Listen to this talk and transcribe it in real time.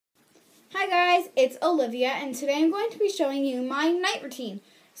Hi guys, it's Olivia and today I'm going to be showing you my night routine.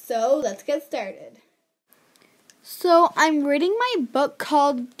 So let's get started. So I'm reading my book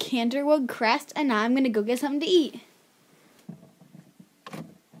called Canterwood Crest and now I'm going to go get something to eat.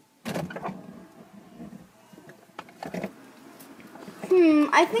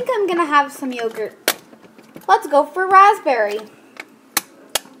 I think I'm going to have some yogurt. Let's go for raspberry.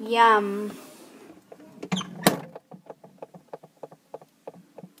 Yum.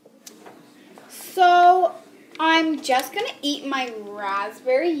 So I'm just going to eat my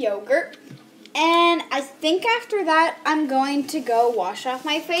raspberry yogurt. And I think after that, I'm going to go wash off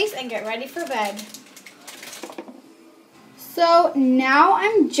my face and get ready for bed. So now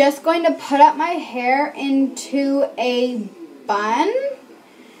I'm just going to put up my hair into a bun.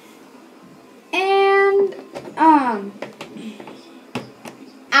 And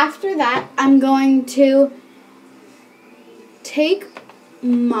after that, I'm going to take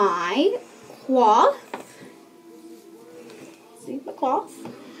my cloth. See the cloth?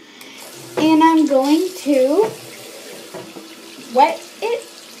 And I'm going to wet it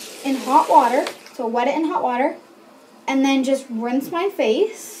in hot water. So wet it in hot water. And then just rinse my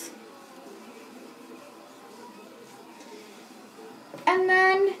face. And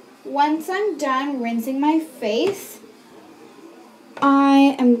then once I'm done rinsing my face,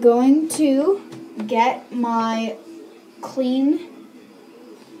 I am going to get my clean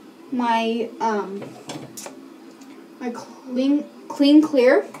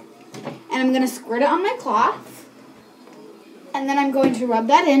clear, and I'm going to squirt it on my cloth, and then I'm going to rub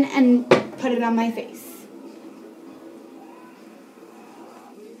that in and put it on my face.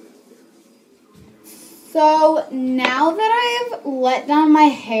 So now that I've let down my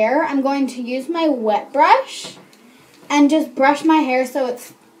hair, I'm going to use my wet brush and just brush my hair so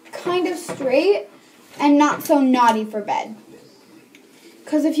it's kind of straight and not so knotty for bed.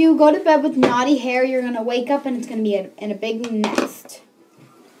 Because if you go to bed with knotty hair, you're going to wake up and it's going to be in a big nest.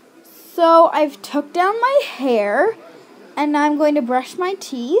 So I've took down my hair and now I'm going to brush my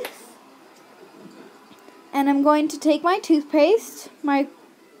teeth. And I'm going to take my toothpaste, and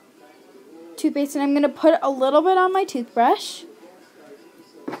I'm going to put a little bit on my toothbrush.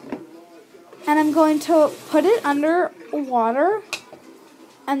 And I'm going to put it under water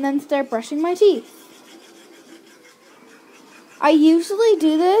and then start brushing my teeth. I usually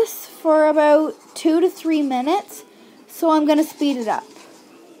do this for about 2 to 3 minutes, so I'm going to speed it up.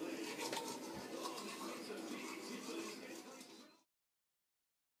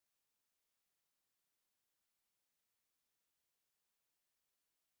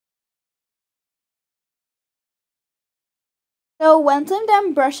 So once I'm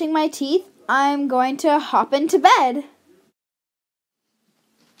done brushing my teeth, I'm going to hop into bed.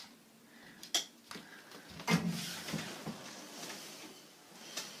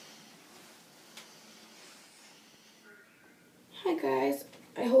 Hi guys,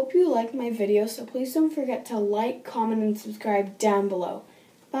 I hope you liked my video, so please don't forget to like, comment, and subscribe down below.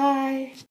 Bye!